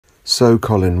So,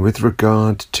 Colin, with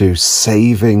regard to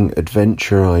saving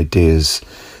adventure ideas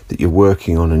that you're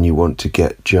working on and you want to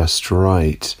get just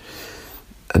right,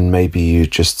 and maybe you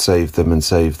just save them and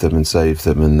save them and save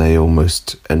them and they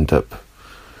almost end up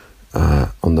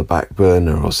on the back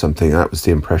burner or something. That was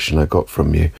the impression I got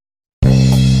from you.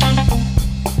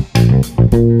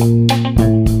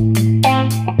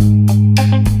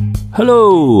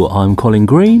 Hello, I'm Colin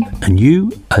Green and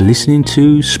you are listening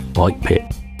to Spike Pit.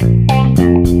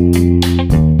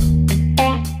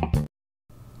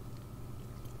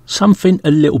 Something a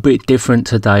little bit different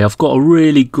today. I've got a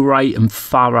really great and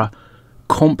thorough,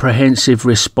 comprehensive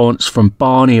response from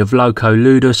Barney of Loco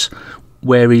Ludus,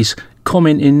 where he's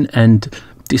commenting and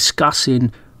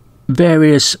discussing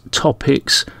various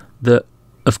topics that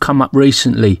have come up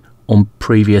recently on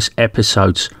previous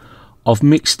episodes. I've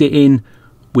mixed it in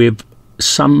with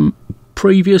some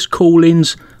previous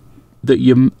call-ins that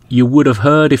you would have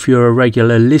heard if you're a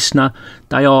regular listener.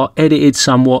 They are edited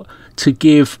somewhat to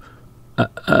give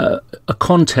a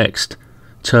context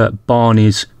to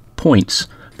Barney's points.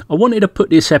 I wanted to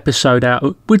put this episode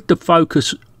out with the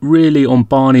focus really on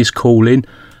Barney's call-in.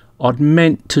 I'd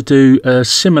meant to do a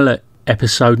similar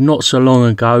episode not so long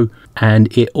ago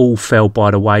and it all fell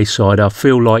by the wayside. I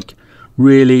feel like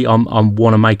really I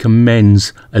want to make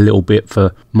amends a little bit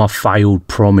for my failed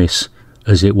promise,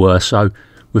 as it were. So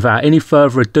without any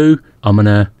further ado, I'm going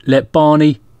to let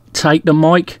Barney take the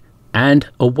mic and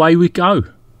away we go.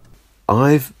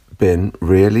 I've been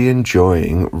really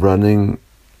enjoying running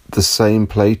the same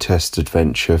playtest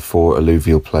adventure for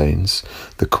Alluvial Plains,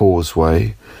 The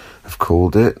Causeway, I've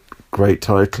called it. Great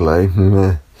title,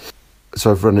 eh?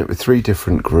 So I've run it with 3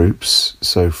 different groups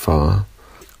so far.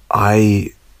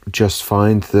 I just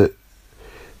find that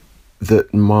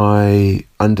my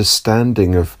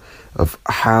understanding of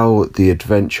how the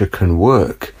adventure can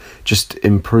work just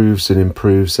improves and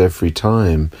improves every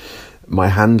time. My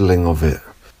handling of it.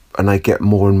 And I get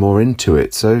more and more into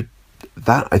it. So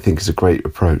that, I think, is a great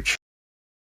approach.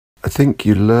 I think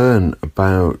you learn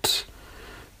about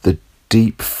the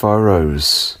deep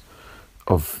furrows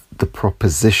of the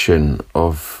proposition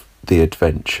of the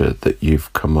adventure that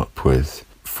you've come up with.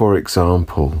 For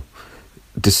example,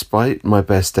 despite my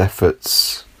best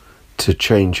efforts to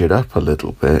change it up a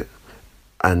little bit,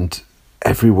 and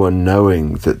everyone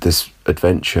knowing that this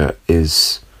adventure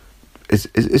is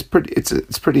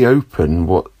pretty open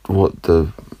what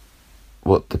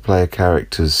the player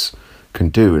characters can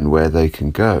do and where they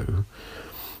can go.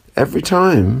 Every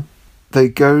time they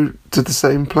go to the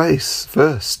same place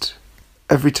first.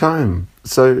 Every time.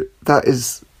 So that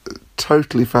is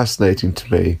totally fascinating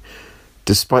to me,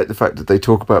 despite the fact that they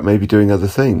talk about maybe doing other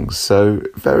things. So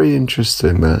very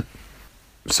interesting, that.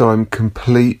 So I'm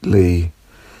completely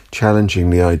challenging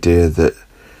the idea that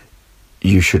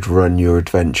you should run your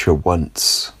adventure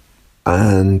once.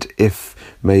 And if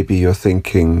maybe you're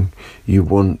thinking you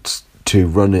want to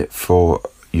run it for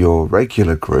your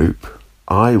regular group,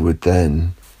 I would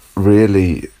then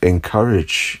really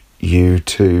encourage you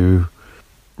to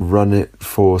run it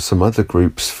for some other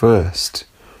groups first.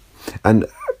 And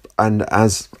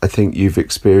as I think you've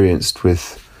experienced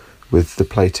with the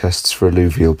playtests for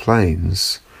Alluvial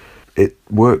Plains, it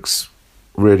works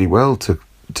really well to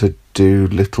do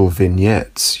little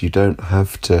vignettes. You don't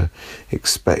have to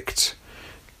expect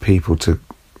people to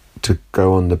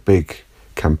go on the big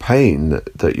campaign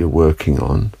that you're working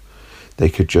on. They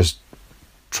could just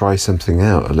try something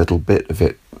out, a little bit of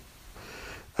it.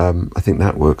 I think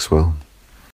that works well.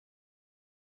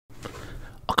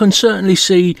 I can certainly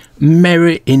see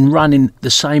merit in running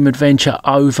the same adventure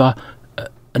over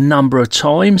a number of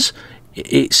times.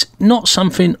 It's not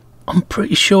something I'm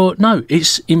pretty sure, no,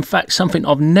 it's in fact something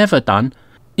I've never done.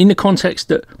 In the context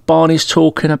that Barney's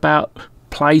talking about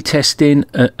playtesting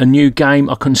a new game,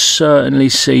 I can certainly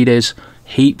see there's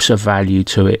heaps of value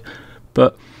to it.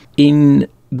 But in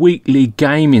weekly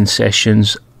gaming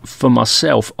sessions for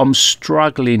myself, I'm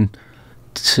struggling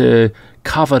to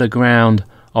cover the ground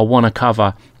I want to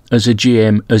cover as a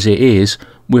GM as it is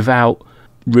without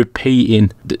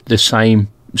repeating the same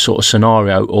sort of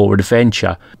scenario or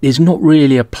adventure. There's not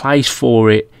really a place for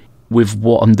it with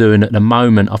what I'm doing at the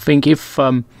moment. I think if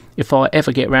I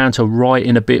ever get around to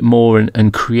writing a bit more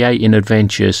and creating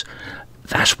adventures,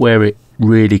 that's where it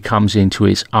really comes into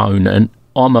its own. And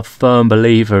I'm a firm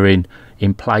believer in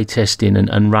playtesting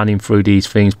and running through these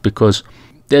things, because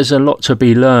there's a lot to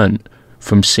be learned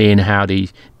from seeing how the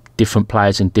different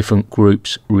players in different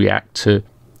groups react to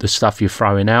the stuff you're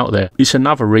throwing out there. It's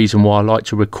another reason why I like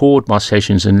to record my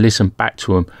sessions and listen back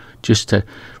to them, just to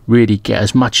really get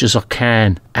as much as I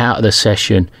can out of the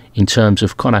session in terms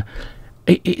of kind of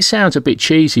it sounds a bit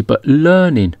cheesy, but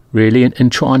learning really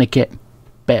and trying to get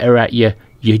better at your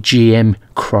GM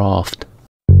craft.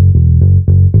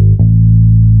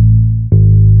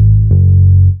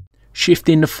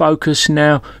 Shifting the focus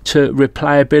now to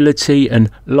replayability and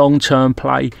long-term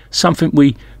play, something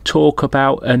we talk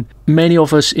about, and many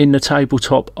of us in the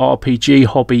tabletop RPG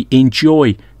hobby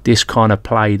enjoy this kind of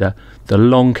play, the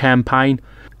long campaign.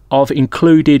 I've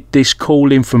included this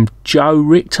call in from Joe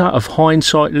Richter of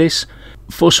Hindsight Lists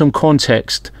for some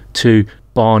context to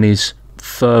Barney's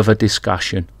further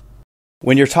discussion.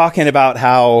 When you're talking about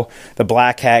how the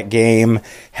Black Hat game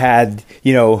had,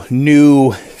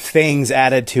 new things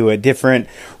added to it, different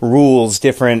rules,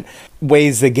 different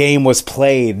ways the game was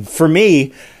played, for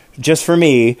me,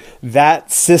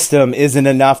 that system isn't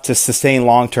enough to sustain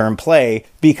long-term play,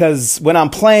 because when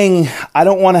I'm playing, I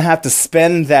don't want to have to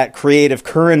spend that creative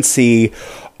currency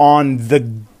on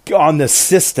the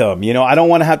system. I don't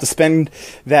want to have to spend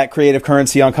that creative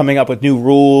currency on coming up with new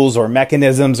rules or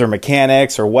mechanisms or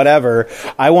mechanics or whatever.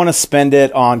 I want to spend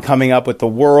it on coming up with the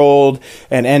world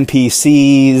and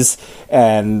NPCs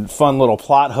and fun little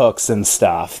plot hooks and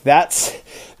stuff.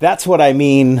 That's what I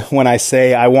mean when I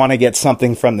say I want to get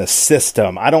something from the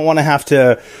system. I don't want to have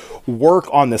to work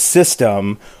on the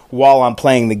system while I'm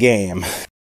playing the game.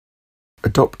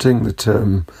 Adopting the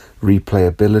term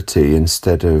replayability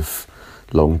instead of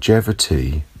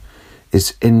longevity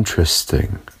is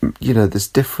interesting. There's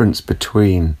difference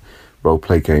between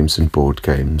role-play games and board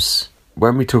games.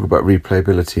 When we talk about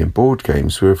replayability in board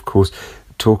games, we're of course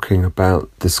talking about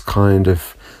this kind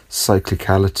of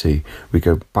cyclicality. We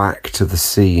go back to the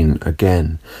scene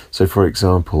again. So for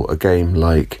example, a game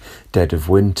like Dead of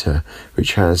Winter,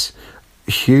 which has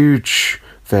huge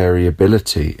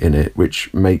variability in it,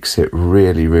 which makes it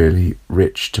really, really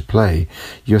rich to play,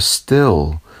 you're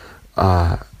still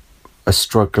a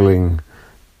struggling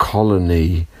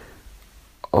colony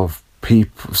of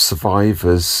people,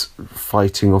 survivors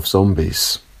fighting off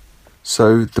zombies.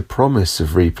 So the promise of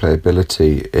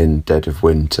replayability in Dead of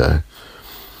Winter,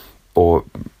 or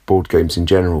board games in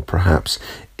general perhaps,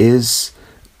 is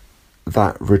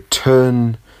that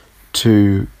return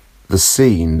to the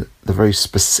scene, the very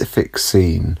specific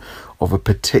scene of a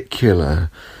particular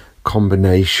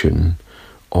combination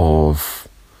of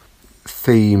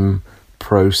theme,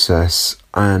 process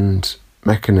and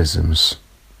mechanisms.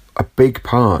 A big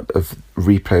part of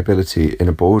replayability in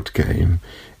a board game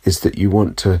is that you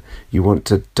want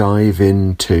to dive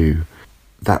into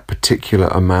that particular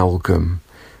amalgam,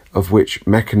 of which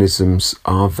mechanisms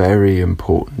are very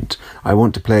important. I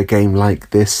want to play a game like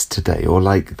this today, or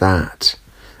like that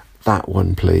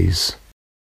one please.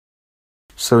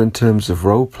 So in terms of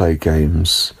role-play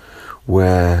games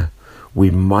where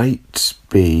we might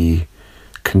be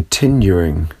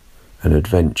continuing an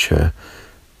adventure,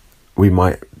 we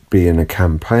might be in a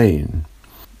campaign,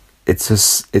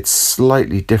 it's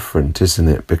slightly different, isn't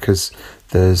it? Because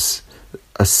there's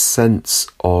a sense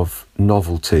of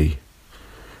novelty,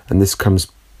 and this comes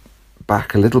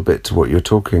back a little bit to what you're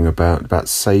talking about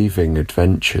saving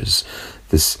adventures.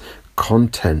 This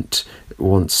content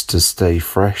wants to stay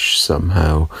fresh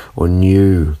somehow, or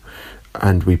new,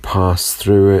 and we pass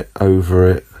through it, over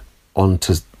it,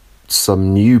 onto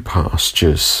some new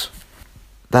pastures.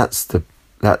 That's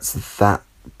that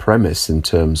premise in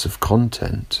terms of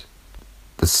content.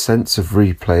 The sense of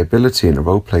replayability in a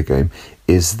role-play game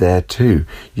is there too.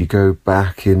 You go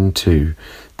back into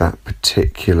that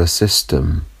particular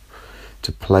system,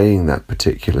 to playing that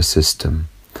particular system.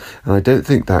 And I don't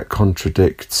think that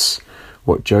contradicts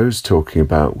what Joe's talking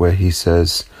about, where he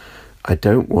says, I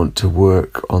don't want to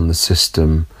work on the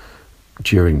system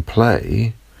during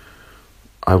play.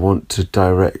 I want to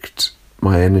direct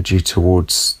my energy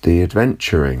towards the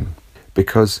adventuring.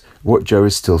 Because what Joe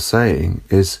is still saying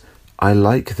is, I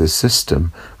like this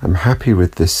system. I'm happy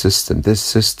with this system. This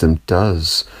system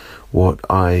does what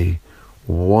I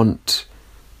want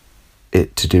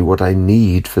it to do, what I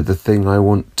need for the thing I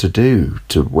want to do,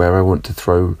 to where I want to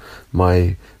throw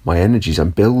my energies.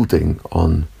 I'm building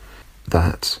on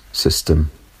that system.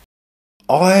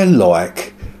 I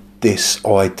like this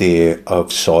idea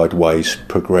of sideways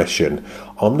progression.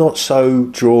 I'm not so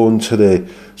drawn to the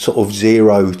sort of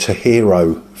zero to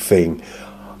hero thing.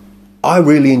 I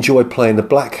really enjoyed playing the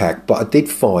Black Hat, but I did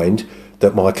find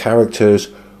that my characters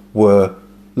were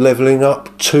levelling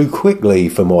up too quickly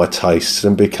for my tastes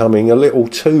and becoming a little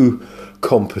too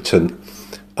competent.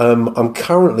 I'm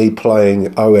currently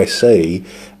playing OSE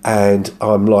and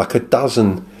I'm like a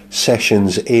dozen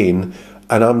sessions in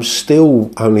and I'm still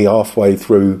only halfway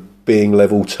through being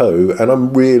level 2 and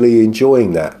I'm really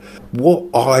enjoying that. What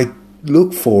I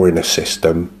look for in a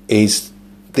system is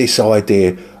this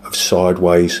idea of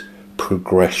sideways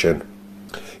progression.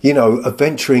 You know,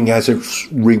 adventuring has its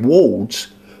rewards,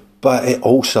 but it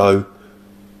also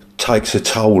takes a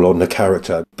toll on the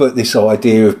character. But this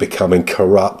idea of becoming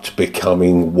corrupt,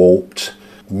 becoming warped,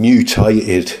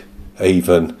 mutated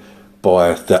even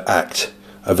by the act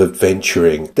of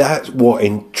adventuring, that's what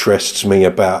interests me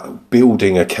about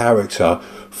building a character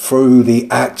through the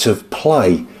act of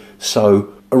play.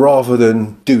 So rather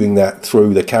than doing that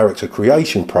through the character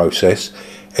creation process,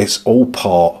 it's all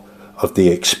part of the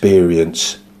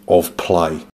experience of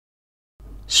play.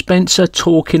 Spencer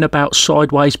talking about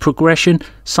sideways progression,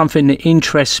 something that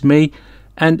interests me.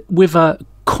 And with a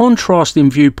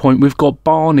contrasting viewpoint, we've got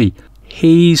Barney.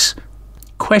 He's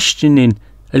questioning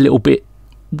a little bit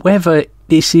whether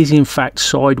this is in fact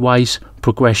sideways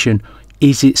progression.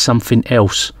 Is it something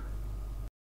else?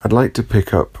 I'd like to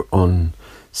pick up on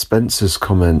Spencer's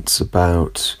comments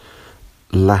about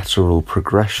lateral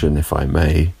progression, if I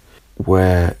may,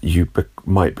 where you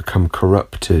might become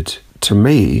corrupted. To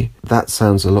me, that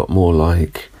sounds a lot more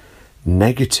like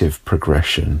negative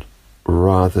progression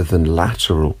rather than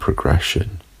lateral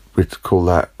progression. We'd call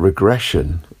that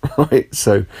regression, right?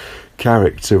 So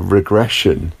character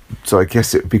regression. So I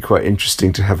guess it would be quite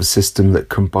interesting to have a system that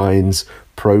combines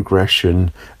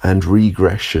progression and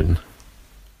regression.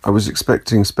 I was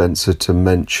expecting Spencer to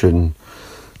mention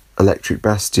Electric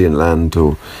Bastion Land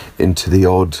or Into the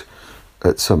Odd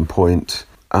at some point,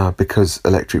 because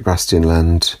Electric Bastion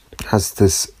Land has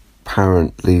this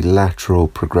apparently lateral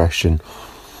progression.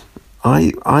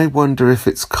 I wonder if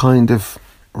it's kind of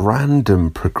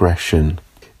random progression.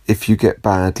 If you get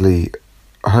badly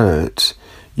hurt,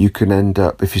 you can end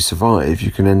up, if you survive,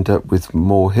 you can end up with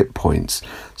more hit points.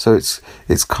 So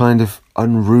it's kind of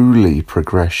unruly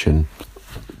progression.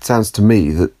 It sounds to me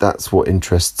that that's what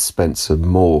interests Spencer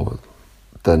more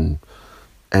than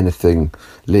anything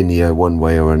linear one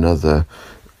way or another,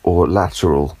 or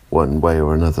lateral one way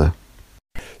or another.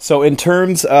 So in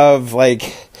terms of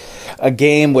like a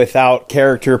game without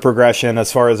character progression,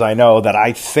 as far as I know, that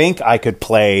I think I could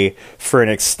play for an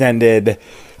extended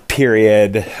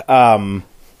period, from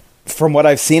what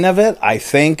I've seen of it, I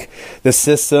think the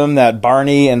system that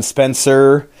Barney and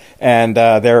Spencer and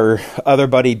their other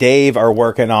buddy Dave are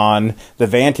working on, the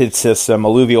Vantage system,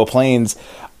 Alluvial Plains,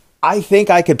 I think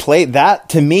I could play that.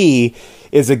 To me,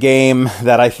 is a game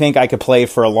that I think I could play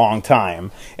for a long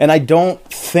time. And I don't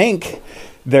think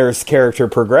there's character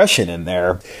progression in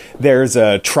there. There's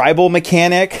a tribal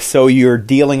mechanic, so you're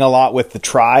dealing a lot with the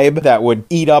tribe that would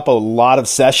eat up a lot of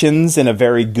sessions in a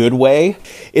very good way.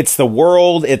 It's the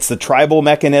world, it's the tribal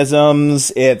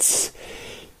mechanisms, it's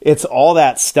all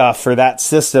that stuff for that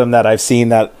system that I've seen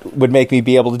that would make me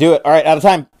be able to do it. All right, out of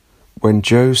time. When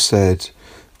Joe said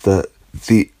that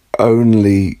the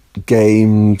only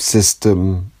game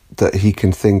system that he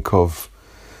can think of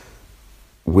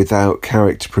without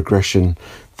character progression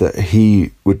that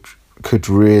he could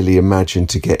really imagine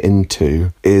to get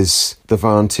into is the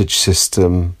Vantage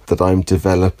system that I'm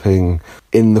developing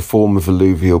in the form of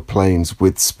Alluvial Plains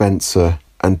with Spencer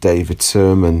and David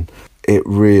Sermon. It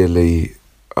really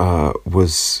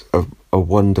was a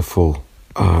wonderful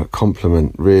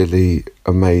compliment, really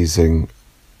amazing.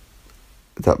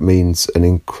 That means an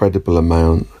incredible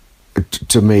amount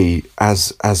to me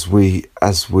as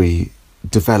we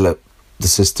develop the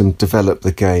system, develop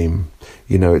the game.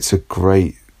 You know, it's a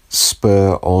great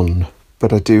spur on.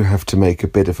 But I do have to make a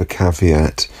bit of a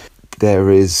caveat. There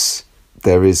is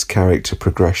character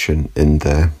progression in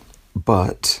there,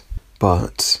 but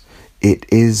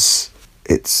it's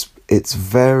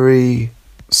very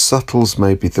subtle's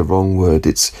maybe the wrong word.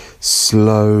 It's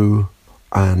slow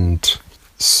and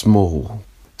small.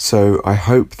 So I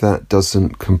hope that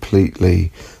doesn't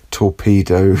completely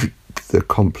torpedo the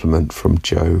compliment from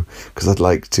Joe, because I'd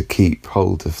like to keep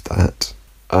hold of that.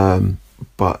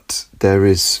 But there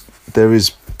is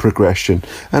progression,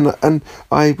 and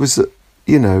I was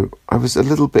a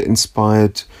little bit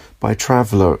inspired by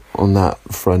Traveller on that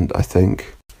front. I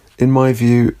think, in my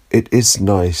view, it is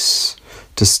nice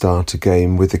to start a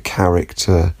game with a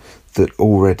character that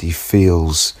already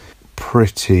feels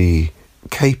pretty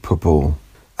capable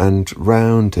and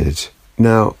rounded.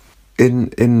 Now,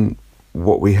 in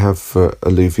what we have for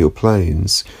Alluvial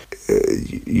Plains,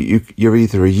 you're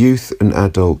either a youth, an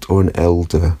adult, or an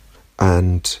elder,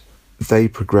 and they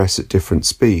progress at different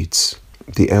speeds.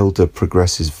 The elder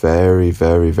progresses very,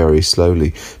 very, very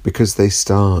slowly because they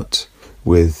start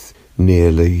with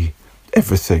nearly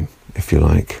everything, if you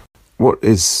like. What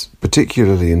is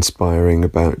particularly inspiring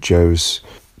about Joe's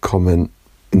comment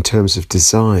in terms of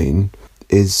design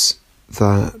is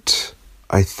that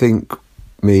I think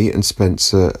me and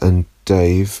Spencer and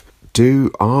Dave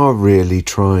are really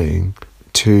trying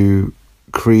to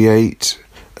create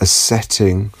a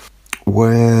setting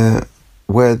where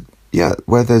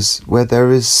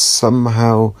there is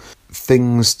somehow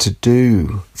things to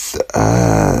do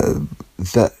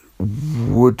that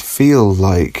would feel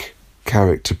like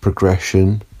character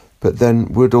progression, but then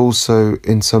would also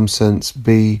in some sense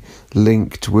be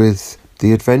linked with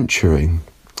the adventuring.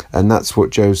 And that's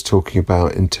what Joe's talking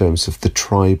about in terms of the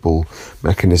tribal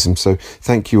mechanism. So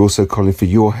thank you also, Colin, for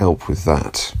your help with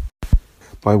that.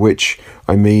 By which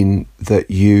I mean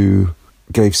that you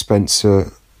gave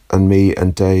Spencer and me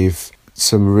and Dave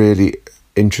some really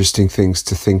interesting things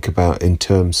to think about in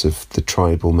terms of the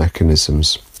tribal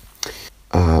mechanisms,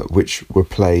 which were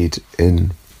played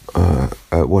in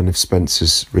one of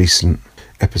Spencer's recent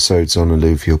episodes on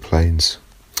alluvial plains.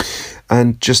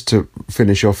 And just to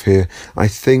finish off here, I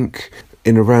think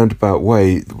in a roundabout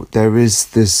way there is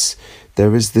this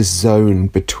zone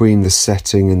between the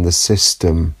setting and the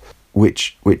system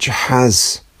which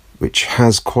has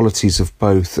qualities of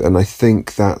both, and I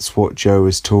think that's what Joe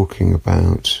is talking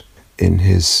about in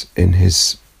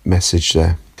his message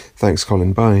there. Thanks,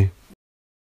 Colin. Bye.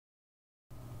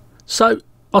 So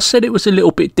I said it was a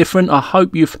little bit different. I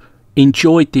hope you've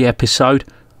enjoyed the episode.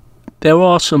 There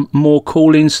are some more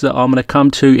call-ins that I'm going to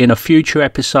come to in a future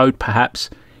episode,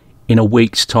 perhaps in a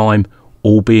week's time,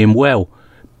 all being well.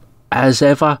 As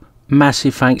ever,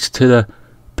 massive thanks to the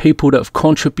people that have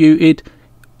contributed.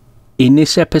 In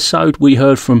this episode, we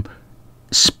heard from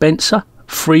Spencer,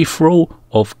 Free For All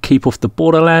of Keep Off the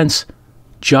Borderlands,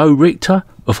 Joe Richter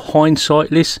of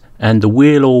Hindsightless and the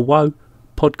Wheel or Woe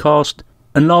podcast,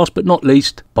 and last but not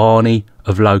least, Barney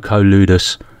of Loco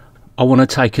Ludus. I want to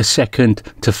take a second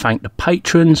to thank the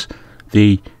patrons,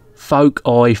 the folk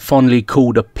I fondly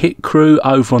call the Pit Crew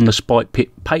over on the Spike Pit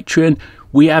Patreon.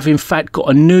 We have in fact got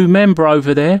a new member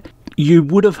over there. You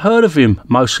would have heard of him,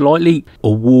 most likely.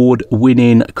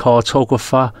 Award-winning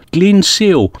cartographer Glyn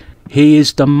Seal. He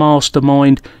is the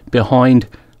mastermind behind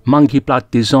Monkey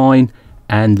Blood Design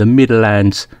and the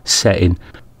Midlands setting.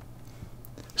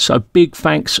 So big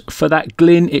thanks for that,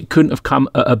 Glyn. It couldn't have come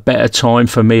at a better time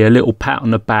for me. A little pat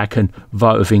on the back and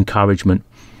vote of encouragement.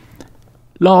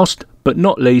 Last but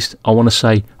not least, I want to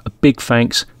say a big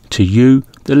thanks to you,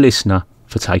 the listener,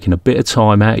 for taking a bit of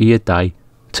time out of your day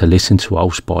to listen to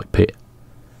Old Spike Pit.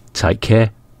 Take care,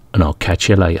 and I'll catch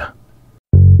you later.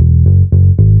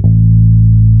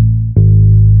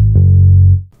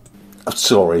 I'm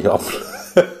sorry, I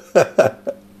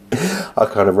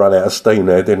kind of ran out of steam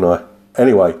there, didn't I?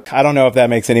 Anyway. I don't know if that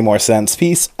makes any more sense.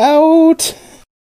 Peace out.